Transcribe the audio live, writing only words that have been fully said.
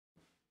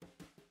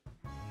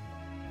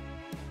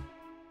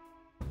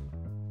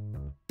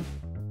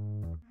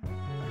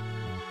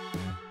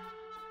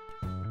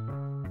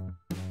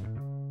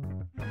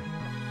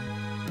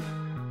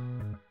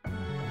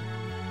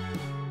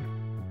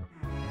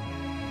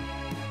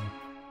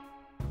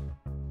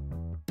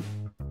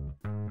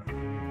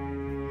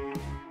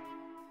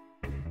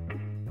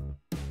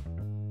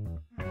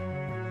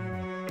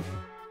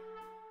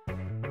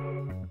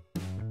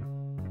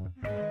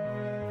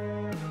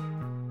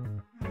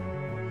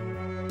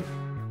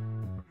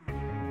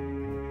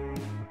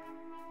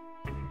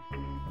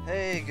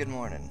Hey, good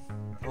morning,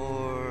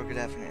 or good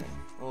afternoon,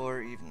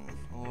 or evening,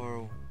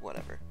 or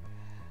whatever.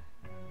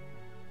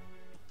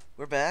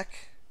 We're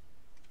back,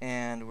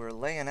 and we're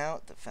laying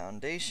out the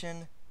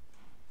foundation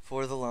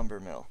for the lumber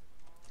mill.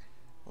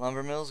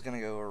 Lumber mill's gonna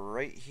go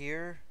right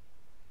here,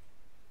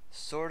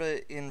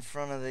 sorta in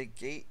front of the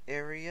gate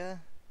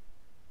area.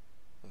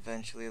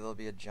 Eventually there'll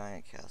be a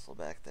giant castle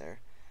back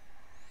there.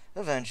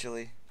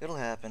 Eventually, it'll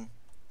happen.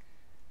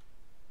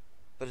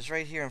 But it's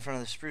right here in front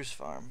of the spruce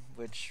farm,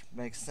 which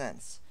makes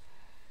sense.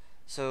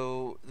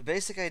 So the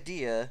basic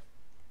idea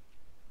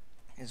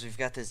is we've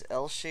got this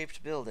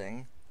L-shaped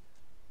building,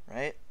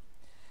 right?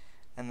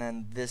 And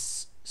then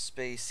this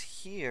space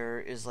here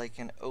is like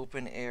an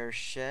open air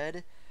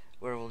shed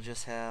where we'll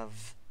just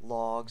have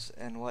logs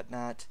and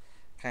whatnot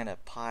kind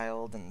of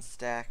piled and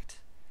stacked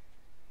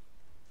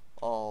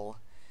all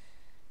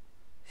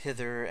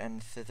hither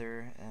and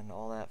thither and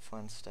all that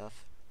fun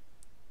stuff.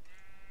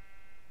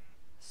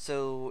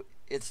 So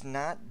it's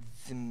not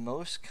the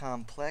most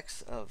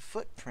complex of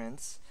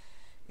footprints.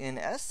 In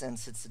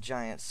essence, it's a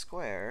giant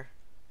square.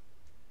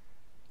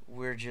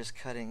 We're just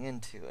cutting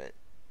into it.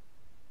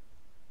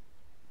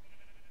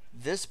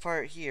 This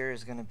part here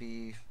is going to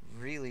be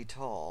really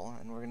tall,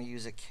 and we're going to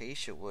use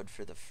acacia wood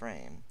for the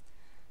frame.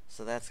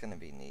 So that's going to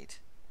be neat.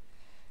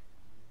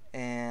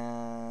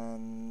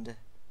 And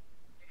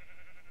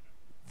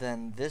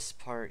then this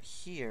part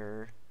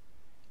here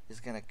is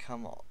going to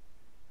come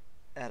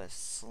at a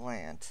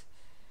slant.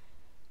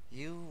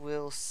 You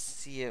will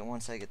see it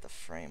once I get the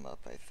frame up,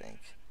 I think.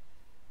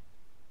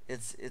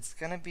 It's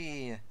going to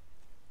be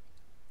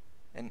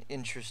an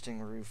interesting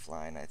roof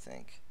line, I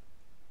think.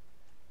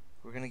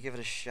 We're going to give it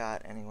a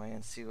shot anyway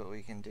and see what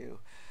we can do.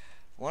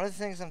 One of the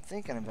things I'm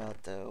thinking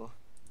about, though,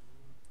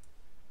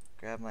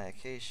 grab my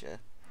acacia,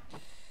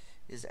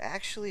 is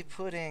actually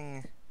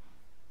putting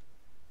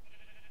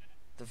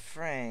the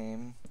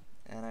frame,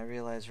 and I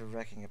realize we're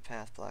wrecking a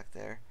path block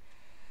there,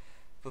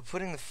 but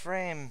putting the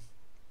frame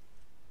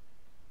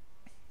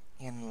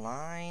in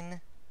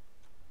line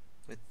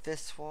with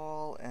this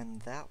wall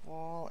and that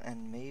wall,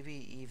 and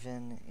maybe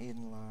even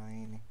in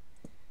line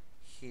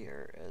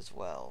here as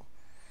well.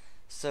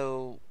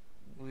 So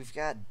we've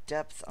got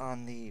depth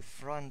on the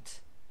front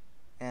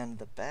and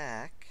the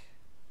back,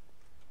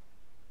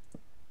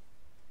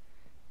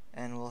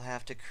 and we'll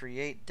have to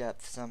create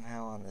depth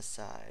somehow on the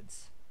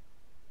sides.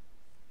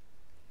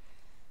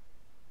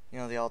 You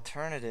know, the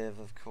alternative,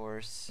 of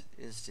course,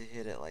 is to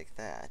hit it like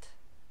that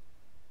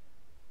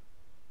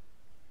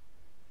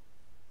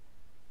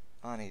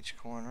on each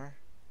corner.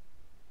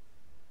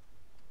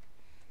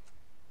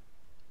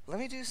 Let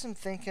me do some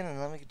thinking and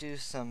let me do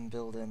some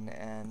building,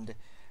 and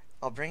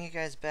I'll bring you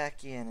guys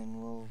back in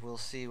and we'll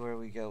see where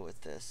we go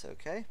with this,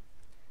 okay?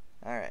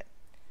 Alright.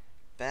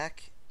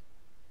 Back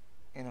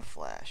in a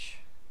flash.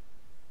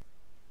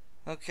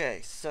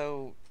 Okay,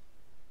 so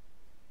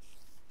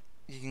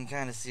you can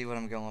kind of see what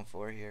I'm going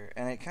for here.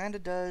 And it kind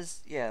of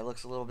does, yeah, it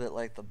looks a little bit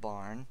like the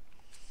barn.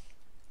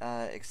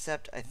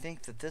 Except I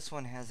think that this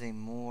one has a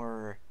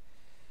more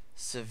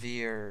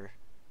severe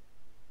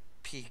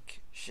peak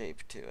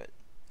shape to it.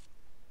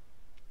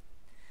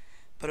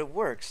 But it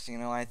works, you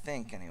know, I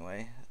think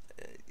anyway.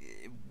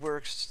 It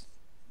works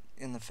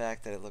in the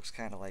fact that it looks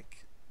kind of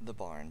like the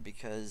barn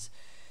because,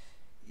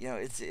 you know,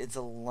 it's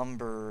a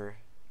lumber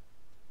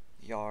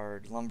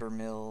yard, lumber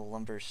mill,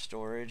 lumber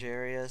storage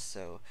area,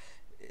 so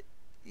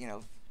you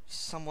know,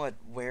 somewhat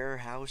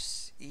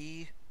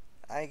warehouse-y,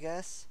 I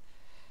guess.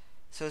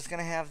 So it's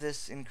gonna have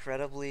this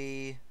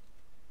incredibly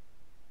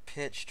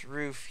pitched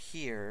roof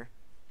here,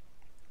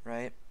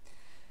 right?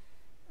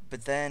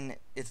 But then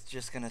it's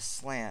just gonna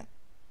slant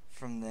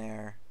from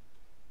there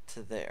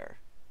to there.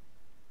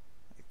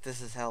 Like, this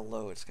is how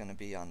low it's gonna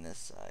be on this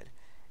side,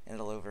 and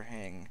it'll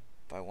overhang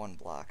by one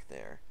block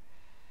there.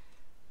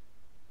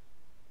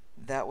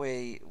 That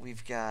way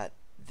we've got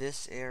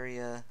this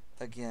area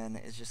again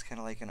is just kind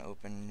of like an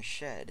open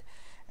shed,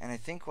 and I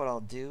think what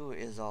I'll do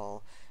is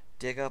I'll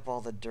dig up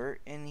all the dirt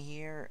in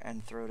here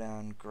and throw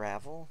down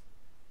gravel,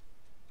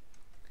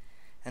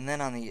 and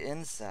then on the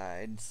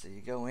inside, so you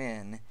go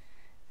in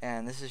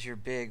and this is your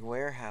big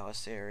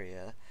warehouse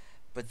area,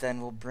 but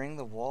then we'll bring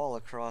the wall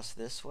across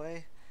this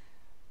way,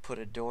 put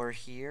a door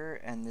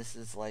here, and this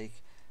is like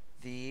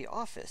the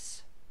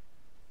office.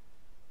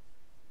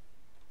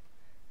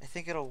 I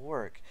think it'll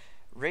work.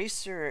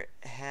 Racer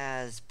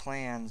has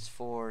plans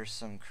for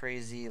some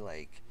crazy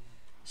like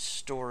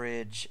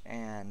storage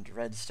and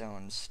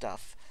redstone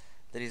stuff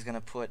that he's gonna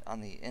put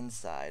on the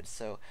inside.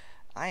 So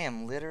I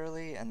am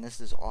literally, and this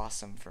is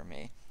awesome for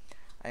me,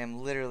 I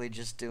am literally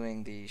just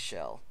doing the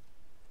shell,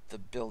 the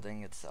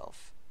building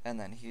itself, and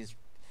then he's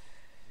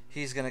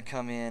gonna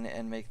come in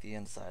and make the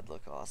inside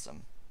look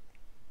awesome.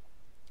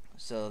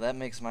 So that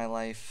makes my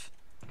life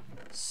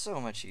so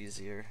much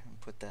easier.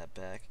 Put that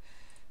back.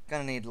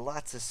 Gonna need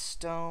lots of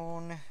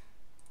stone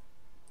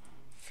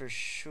for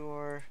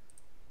sure.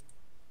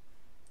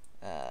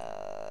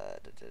 Have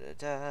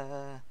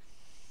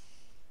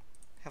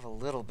a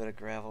little bit of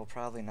gravel,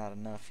 probably not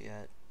enough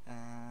yet.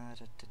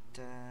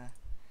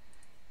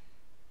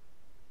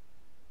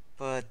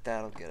 but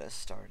that'll get us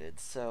started.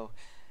 So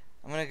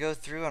I'm going to go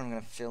through and I'm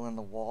going to fill in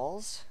the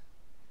walls,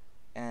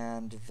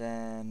 and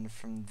then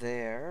from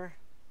there,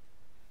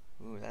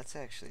 ooh, that's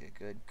actually a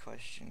good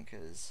question,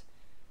 because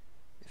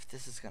if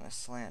this is going to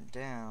slant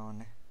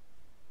down,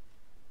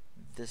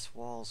 this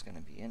wall's going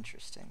to be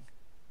interesting.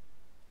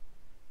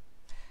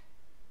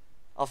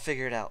 I'll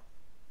figure it out.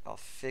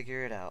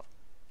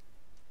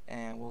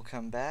 And we'll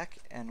come back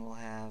and we'll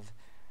have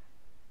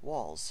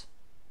walls.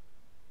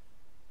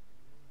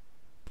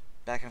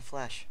 Back in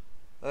Flash.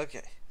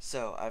 Okay,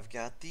 so I've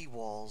got the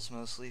walls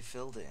mostly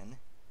filled in,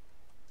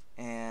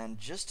 and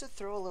just to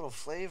throw a little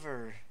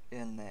flavor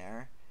in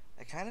there,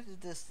 I kind of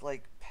did this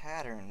like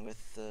pattern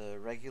with the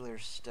regular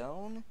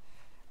stone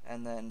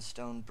and then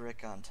stone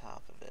brick on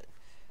top of it.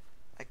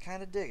 I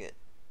kind of dig it.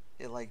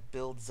 It like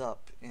builds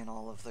up in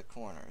all of the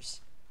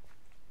corners.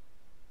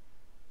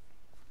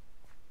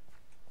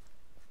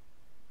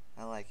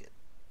 I like it.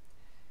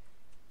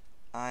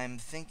 I'm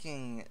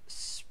thinking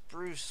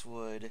spruce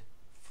wood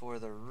for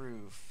the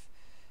roof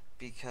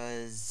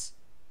because,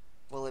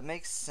 well, it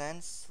makes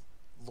sense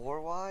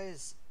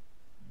lore-wise.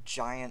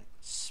 Giant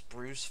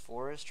spruce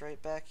forest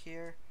right back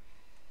here.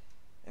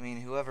 I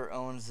mean, whoever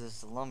owns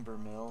this lumber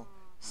mill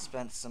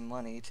spent some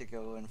money to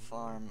go and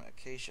farm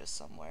acacia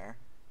somewhere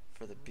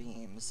for the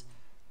beams,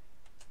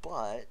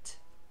 but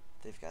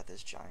they've got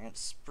this giant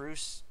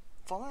spruce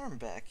farm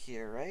back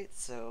here, right?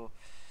 So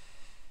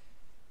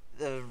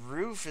the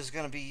roof is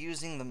going to be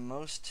using the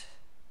most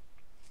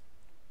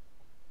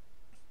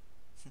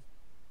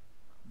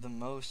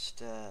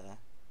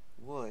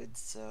wood,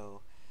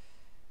 so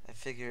I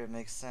figure it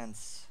makes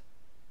sense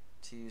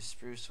to use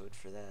spruce wood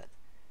for that.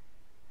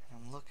 And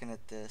I'm looking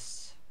at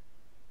this,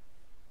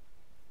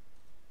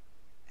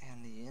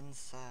 and the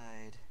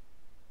inside,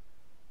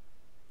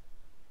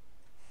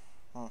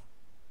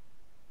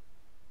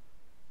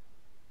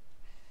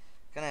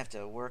 gonna have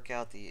to work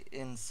out the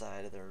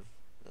inside of the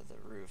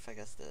roof, I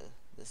guess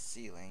the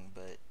ceiling,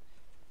 but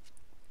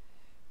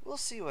we'll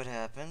see what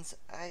happens.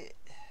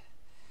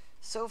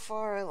 So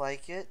far I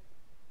like it.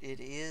 It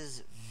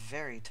is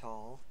very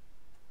tall,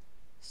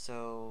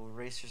 so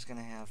Racer's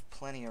gonna have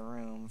plenty of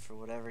room for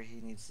whatever he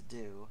needs to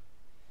do.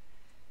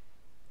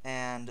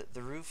 And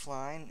the roof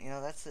line, you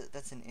know,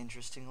 that's an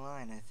interesting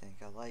line, I think.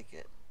 I like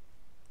it.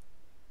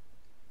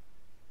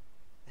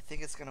 I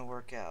think it's gonna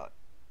work out,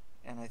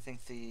 and I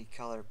think the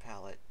color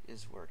palette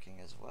is working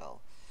as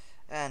well.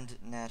 And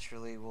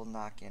naturally, we'll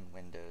knock in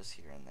windows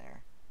here and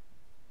there.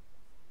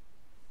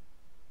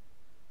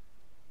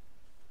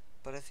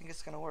 But I think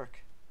it's going to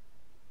work.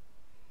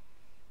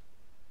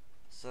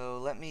 So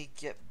let me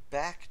get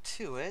back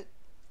to it,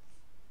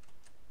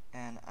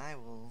 and I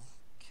will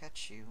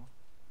catch you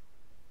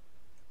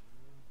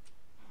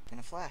in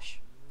a flash.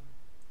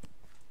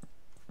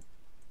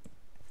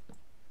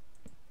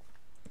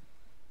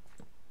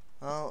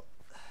 Well,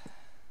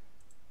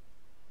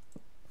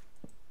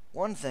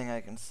 one thing I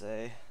can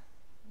say,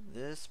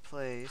 this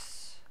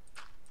place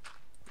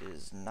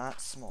is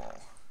not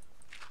small.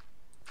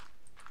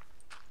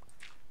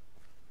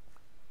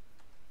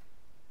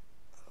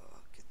 Oh,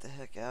 get the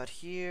heck out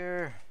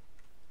here.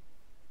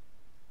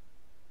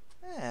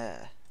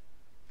 Yeah.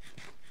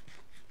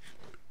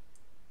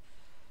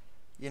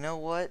 You know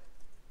what?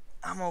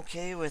 I'm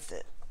okay with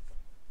it.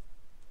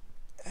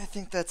 I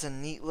think that's a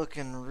neat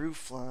looking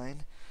roof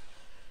line.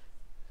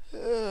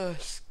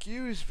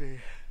 Excuse me.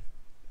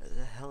 It's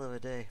a hell of a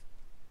day.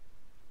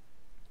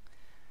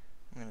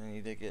 I'm gonna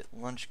need to get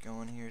lunch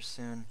going here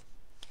soon.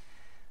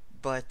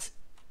 But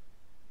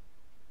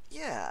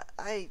yeah,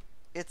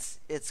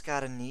 it's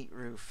got a neat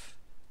roof.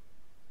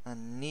 A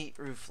neat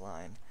roof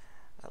line.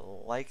 I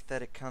like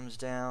that it comes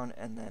down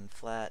and then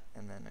flat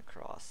and then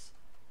across.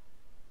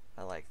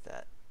 I like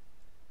that.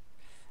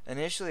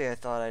 Initially I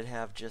thought I'd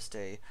have just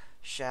a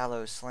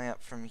shallow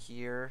slant from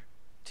here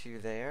to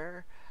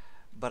there,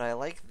 but I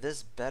like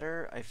this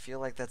better. I feel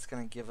like that's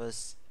gonna give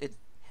us it.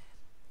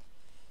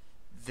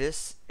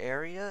 This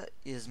area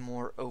is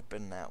more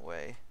open that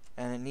way,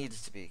 and it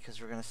needs to be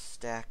because we're gonna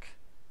stack,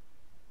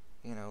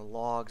 you know,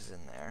 logs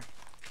in there.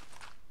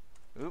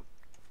 Oop,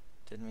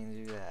 didn't mean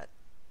to do that.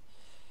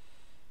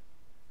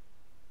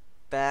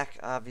 Back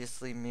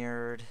obviously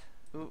mirrored.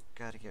 Oop,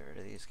 gotta get rid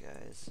of these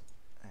guys.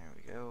 There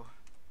we go.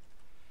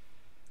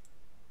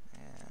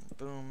 And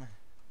boom,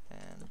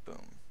 and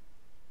boom.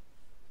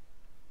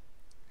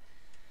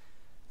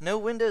 No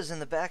windows in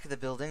the back of the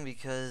building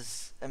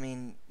because, I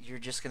mean, you're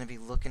just going to be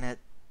looking at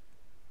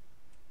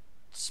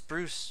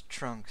spruce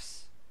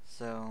trunks,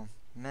 so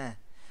meh.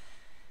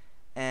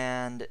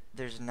 And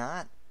there's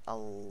not a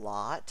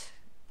lot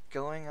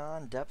going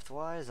on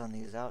depth-wise on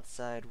these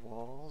outside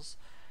walls,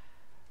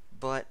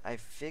 but I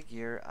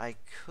figure I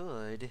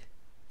could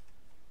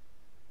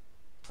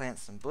plant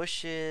some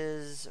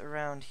bushes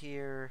around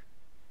here,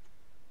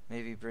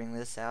 maybe bring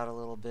this out a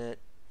little bit.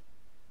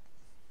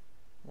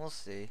 We'll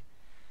see.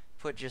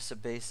 Put just a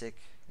basic,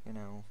 you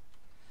know,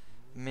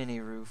 mini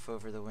roof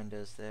over the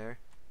windows there.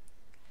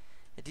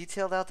 I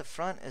detailed out the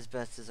front as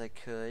best as I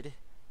could,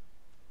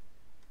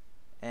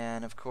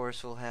 and of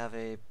course we'll have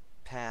a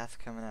path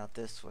coming out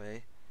this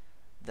way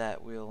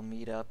that will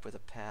meet up with a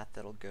path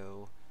that'll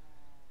go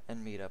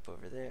and meet up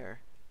over there.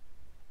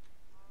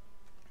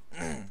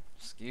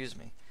 Excuse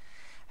me.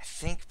 I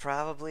think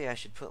probably I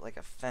should put like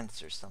a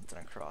fence or something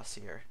across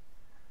here.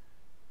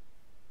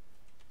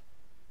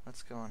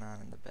 What's going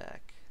on in the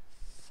back?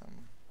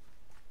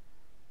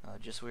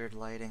 Just weird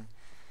lighting.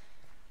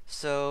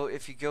 So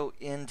if you go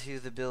into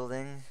the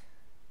building,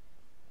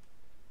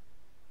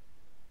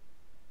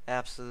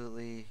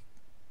 absolutely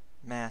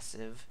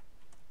massive,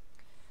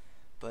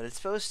 but it's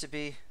supposed to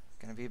be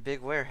gonna be a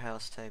big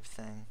warehouse type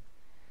thing.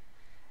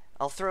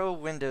 I'll throw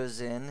windows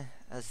in.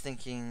 I was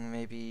thinking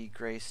maybe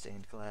gray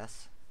stained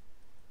glass.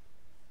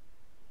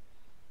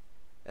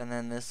 And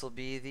then this will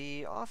be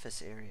the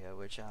office area,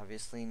 which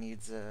obviously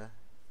needs a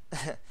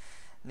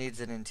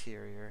needs an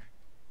interior.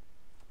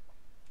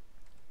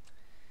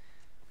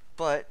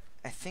 But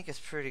I think it's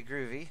pretty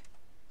groovy.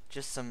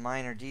 Just some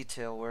minor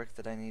detail work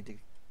that I need to,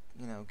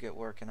 get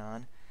working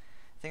on.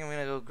 I think I'm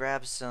gonna go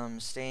grab some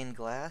stained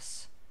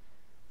glass,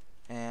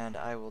 and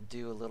I will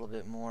do a little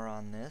bit more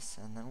on this,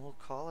 and then we'll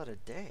call it a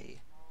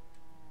day.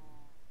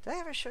 Did I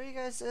ever show you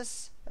guys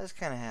this? I was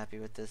kind of happy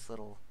with this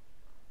little...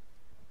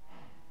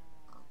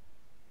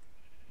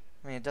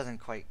 I mean, it doesn't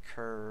quite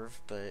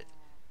curve, but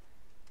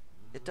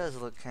it does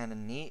look kind of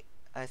neat,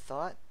 I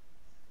thought.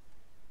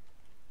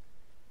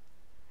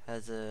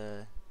 Has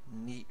a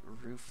neat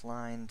roof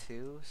line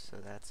too, so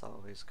that's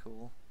always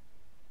cool.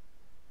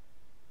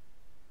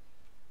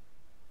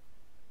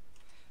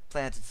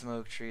 Planted some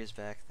oak trees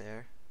back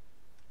there.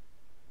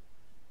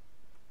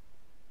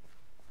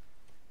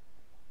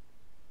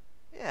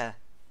 Yeah.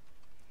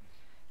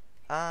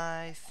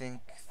 I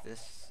think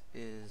this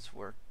is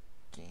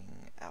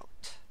working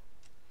out.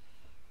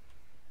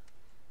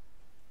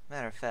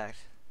 Matter of fact,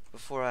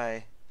 before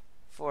I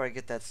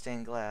get that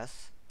stained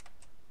glass,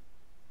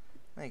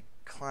 let me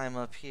climb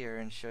up here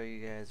and show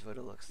you guys what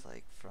it looks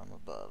like from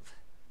above.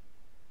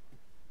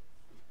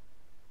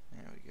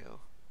 There we go.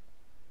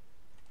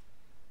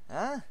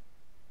 Huh?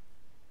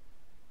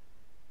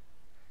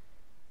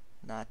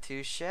 Not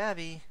too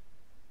shabby.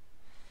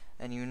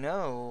 And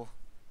I'll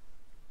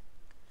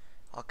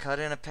cut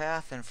in a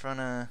path in front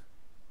of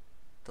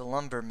the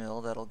lumber mill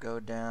that'll go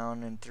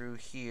down and through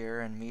here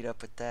and meet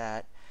up with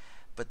that.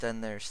 But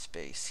then there's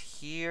space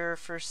here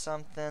for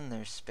something,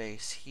 there's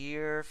space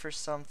here for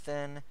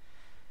something.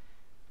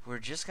 We're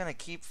just gonna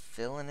keep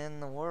filling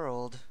in the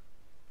world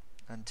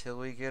until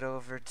we get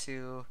over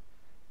to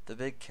the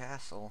big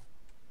castle.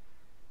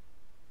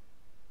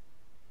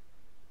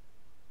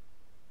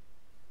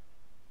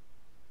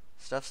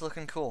 Stuff's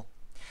looking cool.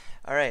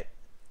 Alright,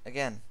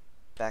 again,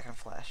 back in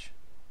Flash.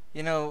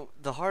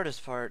 The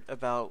hardest part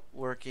about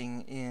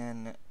working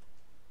in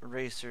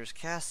Racer's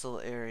Castle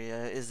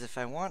area is if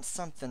I want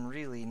something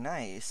really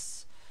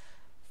nice,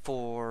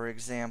 for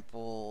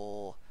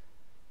example,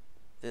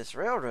 this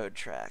railroad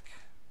track.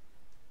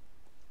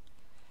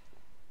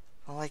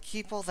 Well, I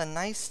keep all the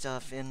nice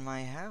stuff in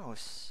my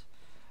house,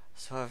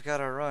 so I've got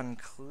to run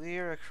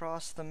clear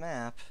across the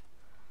map,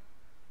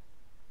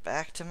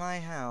 back to my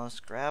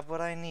house, grab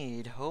what I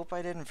need, hope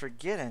I didn't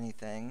forget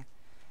anything,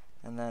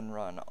 and then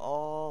run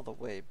all the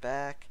way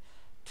back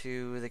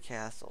to the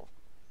castle.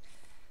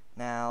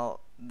 Now,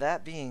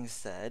 that being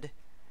said,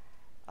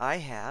 I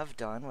have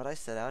done what I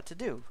set out to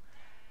do,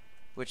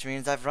 which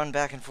means I've run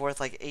back and forth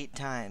like 8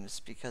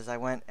 times because I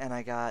went and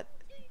I got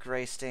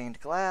gray stained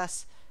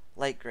glass,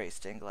 light gray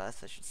stained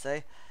glass I should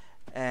say,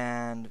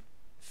 and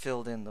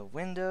filled in the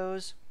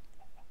windows.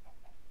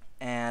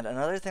 And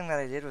another thing that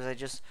I did was I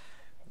just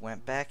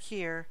went back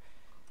here,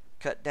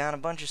 cut down a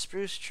bunch of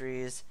spruce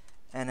trees,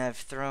 and I've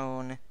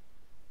thrown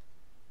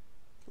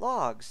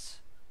logs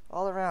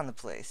all around the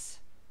place.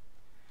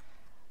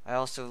 I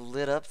also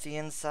lit up the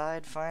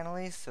inside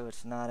finally, so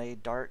it's not a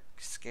dark,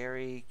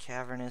 scary,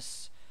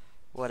 cavernous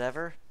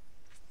whatever.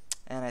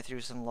 And I threw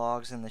some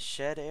logs in the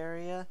shed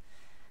area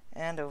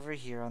and over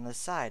here on the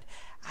side.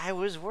 I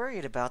was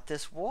worried about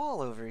this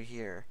wall over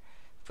here,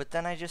 but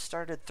then I just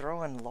started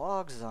throwing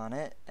logs on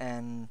it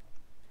and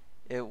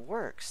it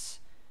works.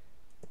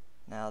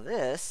 Now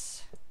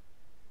this,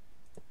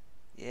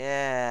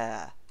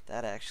 yeah,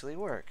 that actually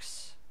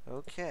works.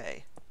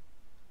 Okay.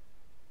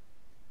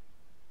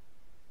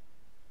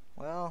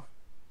 Well,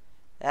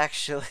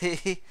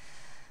 actually,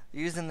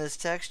 using this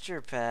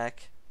texture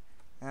pack,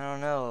 I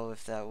don't know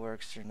if that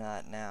works or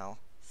not now.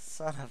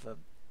 Son of a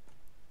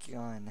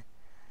gun.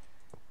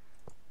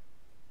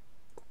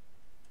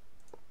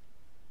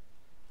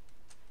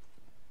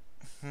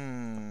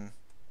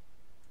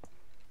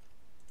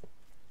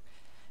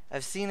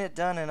 I've seen it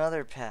done in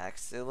other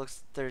packs.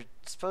 They're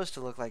supposed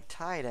to look like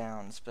tie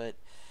downs, but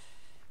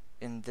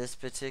in this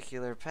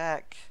particular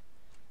pack,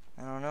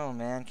 I don't know,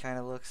 man, kind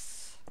of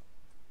looks,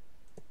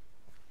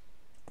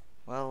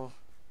 well,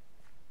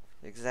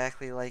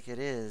 exactly like it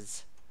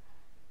is.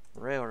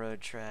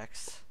 Railroad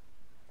tracks.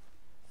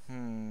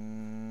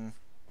 I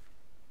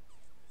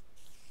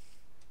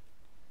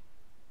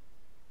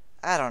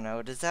don't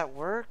know, does that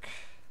work?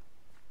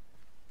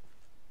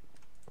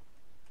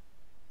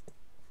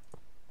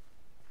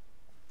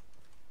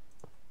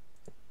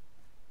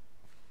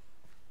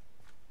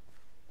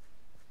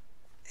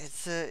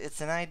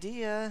 it's an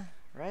idea,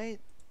 right?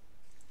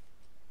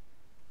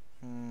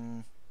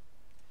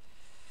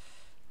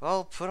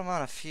 Well, put them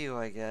on a few,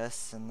 I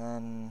guess, and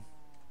then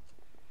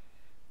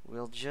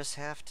we'll just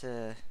have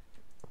to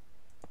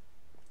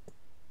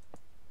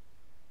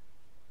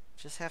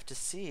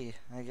see,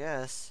 I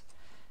guess.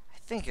 I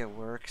think it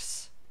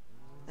works.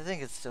 I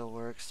think it still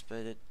works,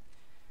 but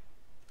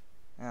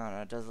I don't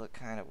know, it does look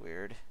kind of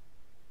weird.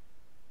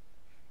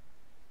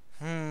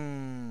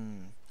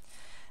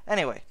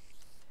 Anyway,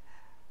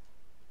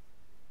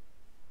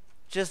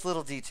 just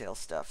little detail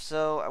stuff.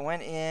 So I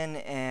went in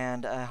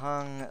and I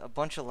hung a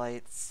bunch of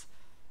lights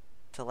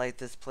to light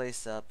this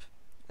place up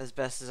as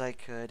best as I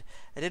could.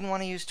 I didn't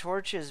want to use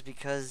torches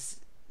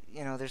because,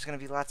 you know, there's going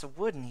to be lots of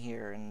wood in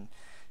here, and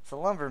it's a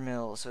lumber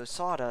mill, so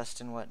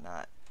sawdust and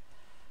whatnot.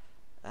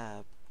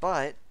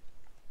 But,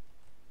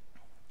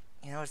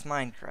 you know, it's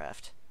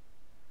Minecraft.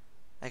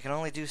 I can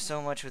only do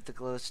so much with the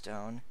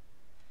glowstone.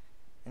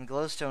 And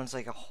glowstone's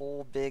like a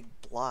whole big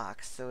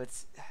block, so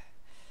it's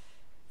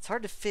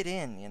hard to fit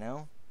in, you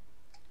know?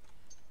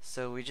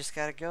 So we just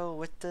gotta go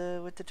with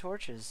the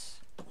torches.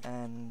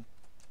 And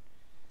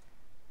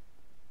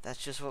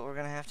that's just what we're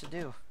gonna have to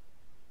do.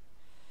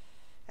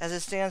 As it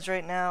stands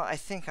right now, I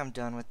think I'm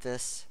done with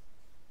this.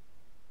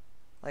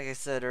 Like I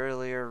said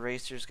earlier,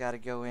 Racer's gotta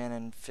go in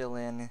and fill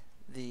in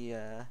the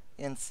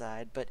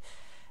inside, but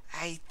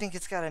I think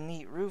it's got a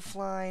neat roof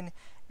line.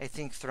 I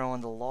think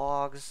throwing the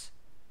logs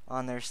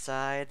on their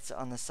sides,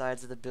 on the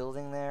sides of the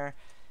building there,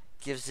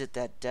 gives it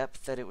that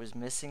depth that it was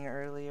missing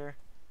earlier.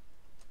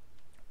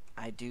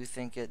 I do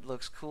think it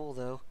looks cool,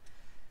 though.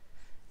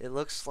 It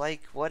looks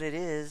like what it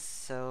is,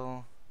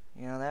 so,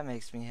 you know, that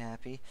makes me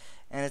happy.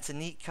 And it's a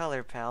neat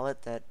color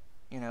palette that,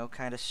 you know,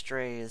 kind of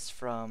strays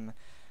from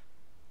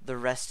the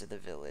rest of the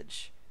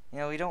village. You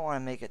know, we don't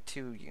want to make it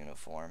too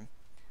uniform.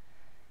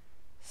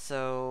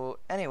 So,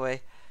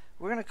 anyway,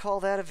 we're going to call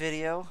that a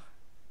video.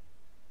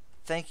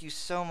 Thank you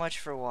so much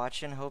for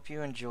watching. Hope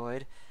you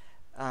enjoyed.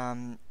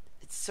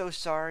 It's so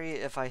sorry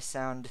if I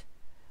sound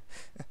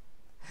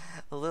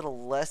a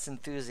little less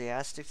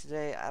enthusiastic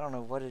today. I don't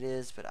know what it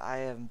is, but I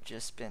have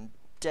just been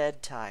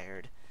dead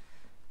tired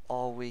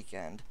all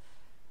weekend.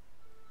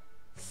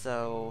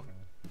 So,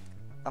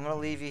 I'm going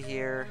to leave you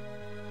here.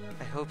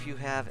 I hope you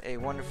have a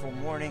wonderful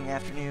morning,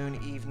 afternoon,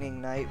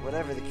 evening, night,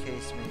 whatever the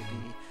case may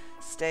be.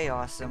 Stay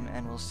awesome,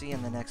 and we'll see you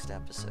in the next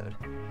episode.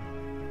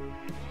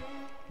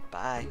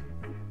 Bye.